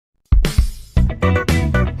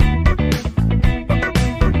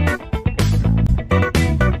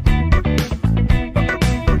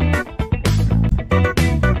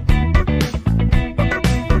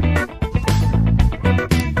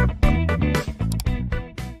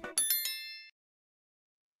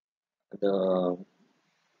the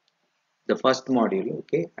the first module,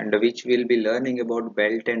 okay, and which will be learning about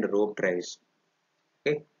belt and rope drives.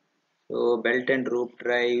 Okay, so belt and rope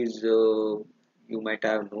drives, you might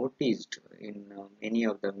have noticed in many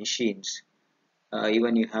of the machines.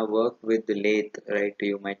 Even you have worked with the lathe, right?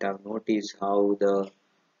 You might have noticed how the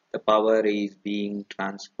power is being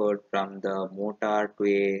transferred from the motor to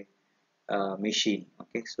a machine.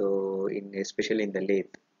 Okay, so in especially in the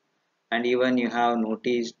lathe, and even you have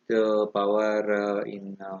noticed the power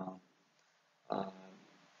in uh,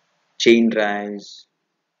 chain drives,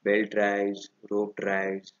 belt drives, rope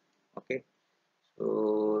drives. Okay,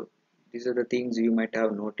 so these are the things you might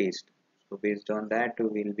have noticed. So based on that,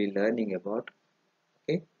 we will be learning about.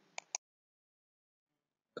 Okay,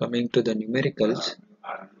 coming to the numericals,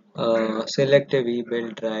 select a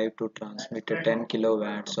V-belt drive to transmit a 10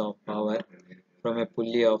 kilowatts of power from a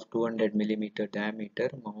pulley of 200 millimeter diameter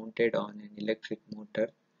mounted on an electric motor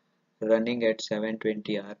running at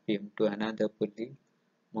 720 rpm to another pulley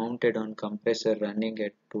mounted on compressor running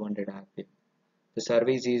at 200 rpm. The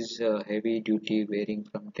service is heavy duty, varying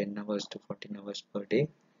from 10 hours to 14 hours per day,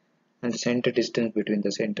 and the center distance between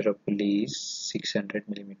the center of pulley is 600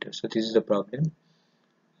 millimeters. So this is the problem.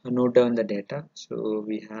 Note down the data. So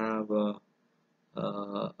we have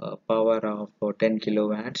a power of 10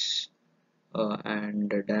 kilowatts, and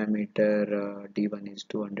the diameter d1 is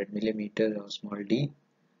 200 millimeters or small d.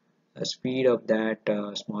 The speed of that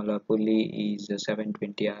smaller pulley is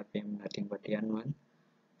 720 rpm, nothing but n1.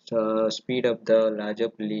 So speed of the larger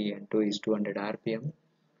pulley n2 is 200 rpm.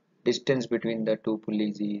 Distance between the two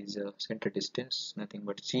pulleys is center distance, nothing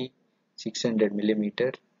but c, 600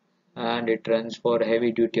 millimeter, and it runs for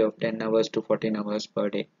heavy duty of 10 hours to 14 hours per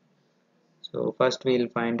day. So first we'll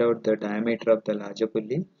find out the diameter of the larger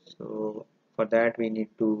pulley. So for that we need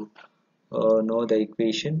to know the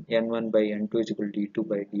equation n1 by n2 is equal to d2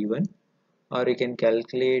 by d1, or you can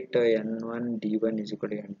calculate n1 d1 is equal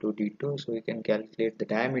to n2 d2. So you can calculate the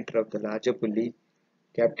diameter of the larger pulley,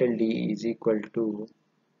 capital D, is equal to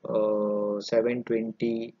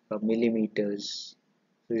 720 millimeters.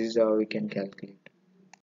 This is how we can calculate.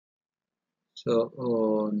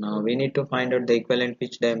 So now we need to find out the equivalent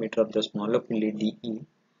pitch diameter of the smaller pulley DE.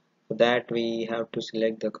 For that we have to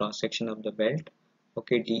select the cross section of the belt.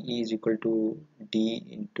 Okay, DE is equal to D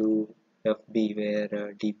into FB, where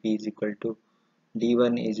DP is equal to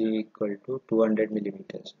D1 is equal to 200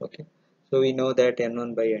 millimeters. Okay, so we know that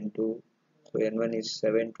N1 by N2. So N1 is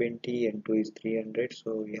 720, N2 is 300.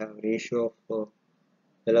 So we have ratio of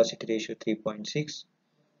velocity ratio 3.6,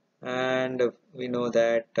 and we know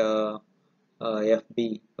that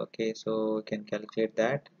FB. Okay, so we can calculate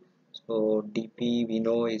that. So dp we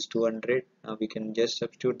know is 200. Now we can just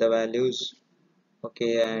substitute the values.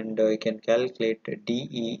 Okay, and we can calculate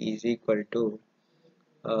de is equal to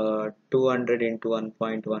 200 into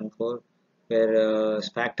 1.14, where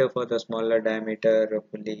factor for the smaller diameter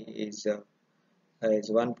pulley is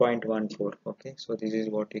 1.14. Okay, so this is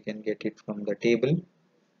what we can get it from the table,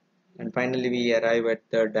 and finally we arrive at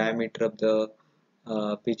the diameter of the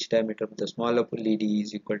pitch diameter of the smaller pulley D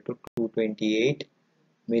is equal to 228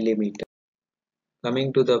 millimeter.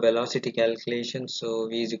 Coming to the velocity calculation, so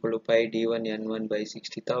V is equal to pi d1 n1 by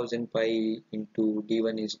 60,000. Pi into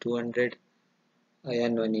d1 is 200,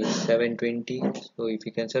 n1 is 720. So if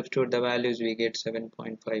we can substitute the values, we get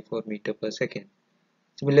 7.54 meter per second.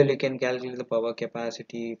 Similarly, we can calculate the power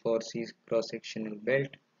capacity for C cross-sectional belt.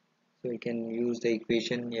 So we can use the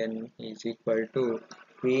equation n is equal to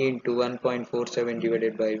V into 1.47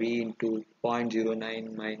 divided by V into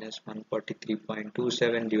 0.09 minus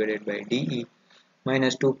 143.27 divided by dE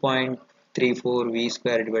minus 2.34 V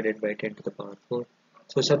square divided by 10 to the power 4.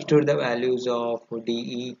 So substitute the values of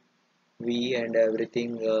dE, V and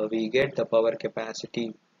everything, we get the power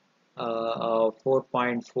capacity of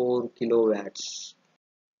 4.4 kilowatts.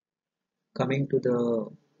 Coming to the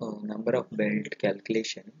number of belt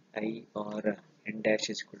calculation, I or n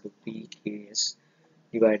dash is equal to P Ks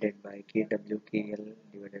divided by KWKL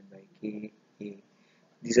divided by KA.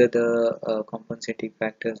 These are the compensating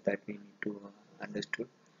factors that we need to understood.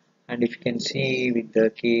 And if you can see with the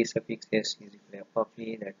K suffix S is equal to F of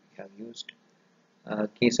A that we have used,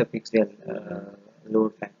 K suffix L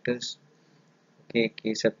load factors, okay,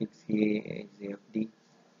 K suffix A is FD,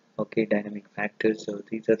 okay, dynamic factors. So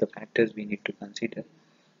these are the factors we need to consider.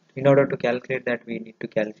 In order to calculate that, we need to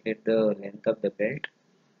calculate the length of the belt.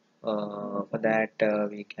 For that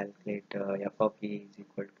we calculate f of a is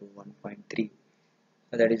equal to 1.3.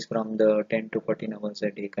 That is from the 10 to 14 hours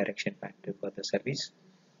a day correction factor for the service.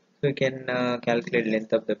 So you can calculate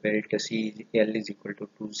length of the belt. L is equal to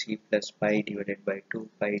 2c plus pi divided by 2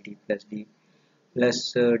 pi d plus d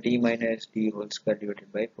plus d minus d whole square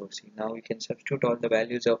divided by 4c. Now you can substitute all the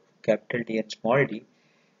values of capital D and small d.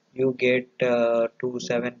 You get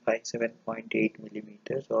 2757.8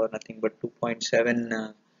 millimeters, or nothing but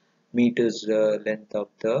 2.7 meters length of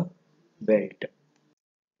the belt.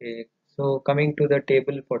 Okay. So coming to the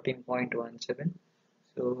table 14.17,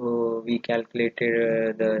 so we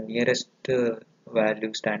calculated the nearest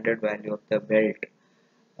value, standard value of the belt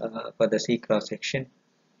for the C cross section,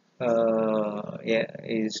 yeah,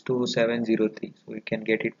 is 2703. So we can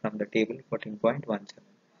get it from the table 14.17.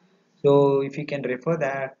 So if you can refer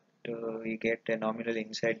that, we get a nominal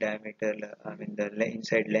inside diameter, I mean the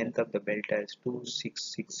inside length of the belt as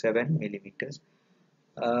 2667 millimeters.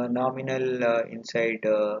 Nominal inside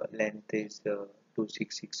length is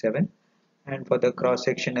 2667, and for the cross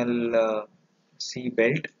sectional C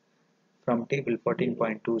belt from table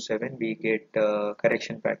 14.27 we get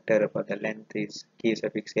correction factor for the length is K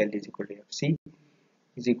suffix L is equal to FC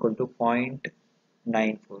is equal to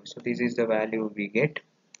 0.94. So this is the value we get.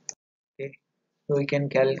 Okay, so we can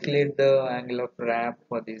calculate the angle of wrap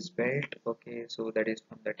for this belt. Okay, so that is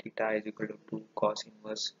from the theta is equal to 2 cos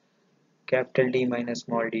inverse capital D minus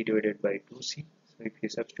small d divided by 2c. So if you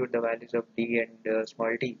substitute the values of d and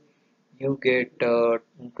small d, you get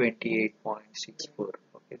 28.64.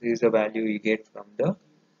 Okay, this is the value you get from the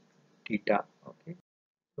theta. Okay,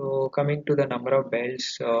 so coming to the number of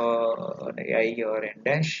belts on I or N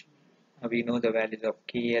dash, we know the values of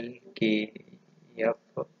KL, KF,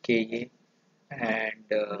 KA, and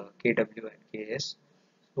KW and KS.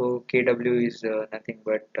 So KW is nothing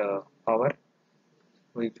but power.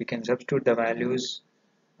 So if we can substitute the values,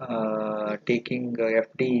 taking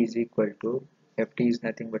FD is equal to, FD is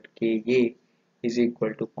nothing but KA is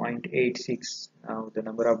equal to 0.86. Now the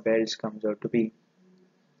number of belts comes out to be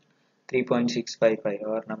 3.655.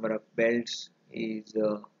 Our number of belts is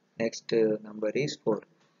next number is 4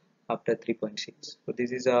 after 3.6. So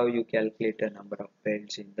this is how you calculate the number of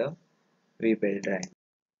belts in the V belt drive.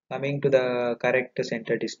 Coming to the correct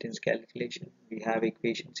center distance calculation, we have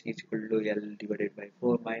equation C is equal to L divided by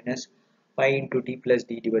 4 minus pi into D plus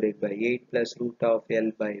D divided by 8 plus root of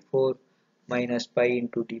L by 4 minus pi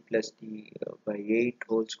into D plus D by 8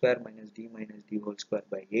 whole square minus D minus D whole square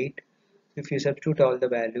by 8. If you substitute all the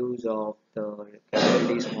values of the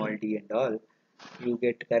capital D, small d and all, you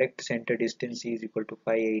get correct center distance is equal to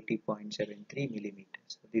 580.73 millimeters.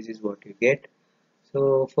 So this is what you get.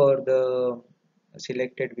 So for the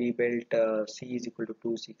selected V belt C is equal to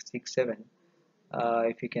 2667.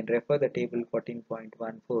 If you can refer the table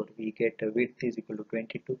 14.14, we get width is equal to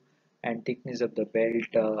 22 and thickness of the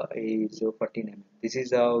belt is 14 mm. This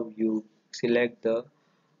is how you select the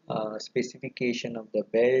specification of the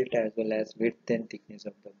belt as well as width and thickness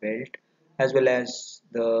of the belt as well as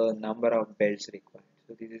the number of belts required.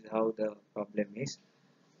 So this is how the problem is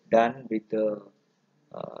done with the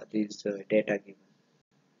this data given.